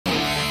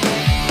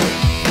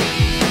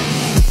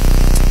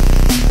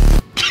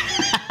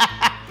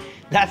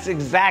That's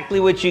exactly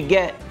what you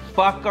get.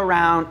 Fuck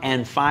around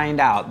and find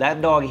out.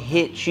 That dog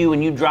hits you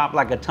and you drop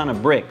like a ton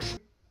of bricks.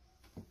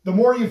 The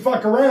more you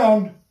fuck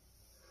around,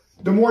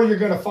 the more you're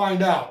gonna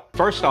find out.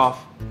 First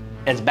off,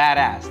 it's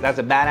badass. That's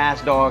a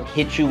badass dog,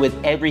 hit you with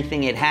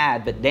everything it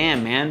had, but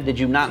damn, man, did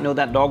you not know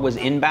that dog was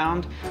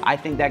inbound? I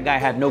think that guy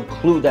had no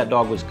clue that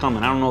dog was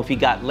coming. I don't know if he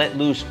got let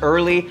loose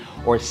early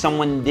or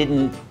someone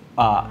didn't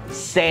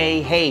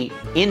say, hey,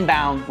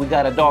 inbound, we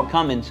got a dog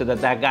coming, so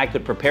that guy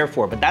could prepare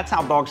for it. But that's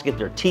how dogs get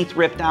their teeth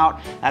ripped out.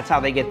 That's how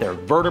they get their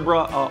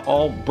vertebra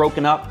all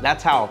broken up.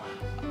 That's how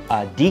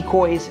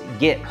decoys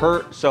get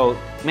hurt. So,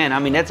 man, I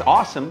mean, that's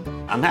awesome.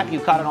 I'm happy you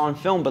caught it on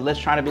film, but let's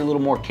try to be a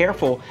little more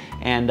careful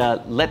and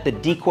let the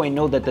decoy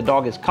know that the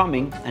dog is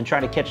coming and try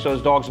to catch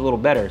those dogs a little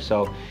better.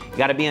 So you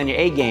got to be on your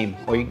A game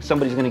or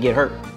somebody's going to get hurt.